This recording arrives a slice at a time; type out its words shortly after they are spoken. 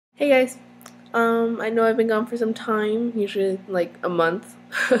Hey guys, I know I've been gone for some time, usually like a month.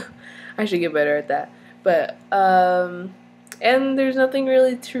 I should get better at that. But and there's nothing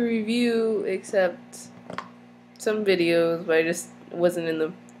really to review except some videos, but I just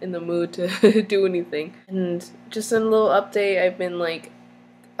wasn't in the mood to do anything. And just a little update, I've been like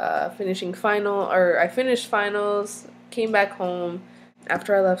I finished finals, came back home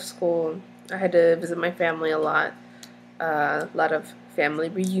after I left school. I had to visit my family a lot. A lot of family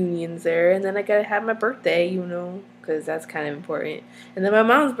reunions there, and then I gotta have my birthday, because that's kind of important. And then my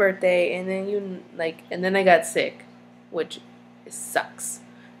mom's birthday, and then and then I got sick, which sucks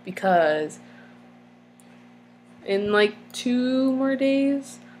because in like 2 more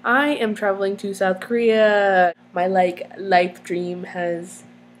days, I am traveling to South Korea. My life dream has,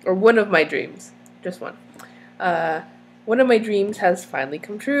 or one of my dreams, just one. One of my dreams has finally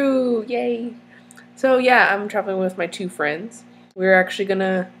come true. Yay! So yeah, I'm traveling with my two friends. We're actually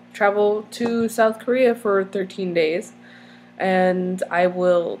gonna travel to South Korea for 13 days, and I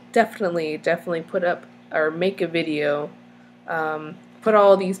will definitely put up or make a video, put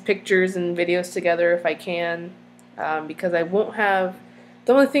all these pictures and videos together if I can, because I won't have.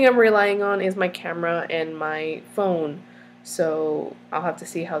 The only thing I'm relying on is my camera and my phone, so I'll have to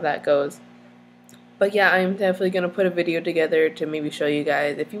see how that goes. But yeah, I'm definitely gonna put a video together to maybe show you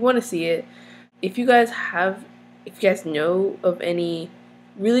guys if you want to see it. If you guys know of any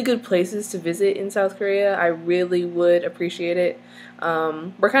really good places to visit in South Korea, I really would appreciate it.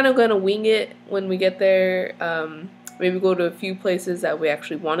 We're kind of gonna wing it when we get there. Maybe go to a few places that we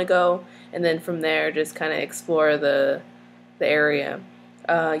actually want to go, and then from there just kind of explore the area.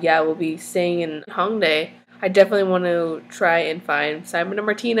 Yeah, we'll be staying in Hongdae. I definitely want to try and find Simon and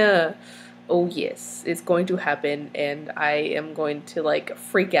Martina. Oh yes, it's going to happen, and I am going to like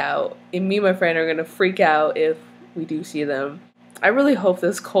freak out. And me and my friend are gonna freak out if we do see them. I really hope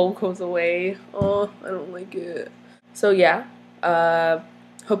this cold goes away. Oh, I don't like it. So yeah,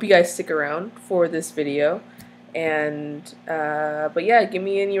 hope you guys stick around for this video. And but yeah, give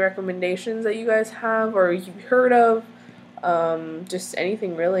me any recommendations that you guys have or you've heard of. Just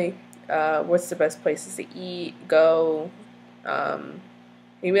anything really. What's the best places to eat, go?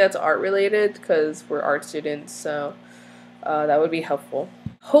 Maybe that's art related because we're art students, so that would be helpful.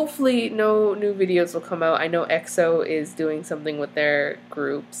 Hopefully no new videos will come out. I know EXO is doing something with their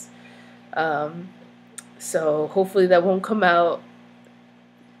groups, so hopefully that won't come out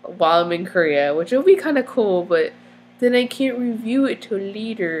while I'm in Korea, which will be kind of cool, but then I can't review it till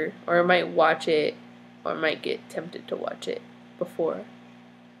later, or I might watch it, or I might get tempted to watch it before.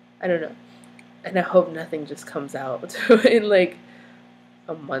 I don't know. And I hope nothing just comes out in like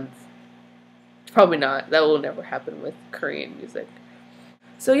a month. Probably not. That will never happen with Korean music.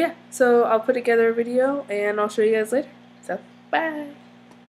 So yeah, so I'll put together a video and I'll show you guys later. So bye!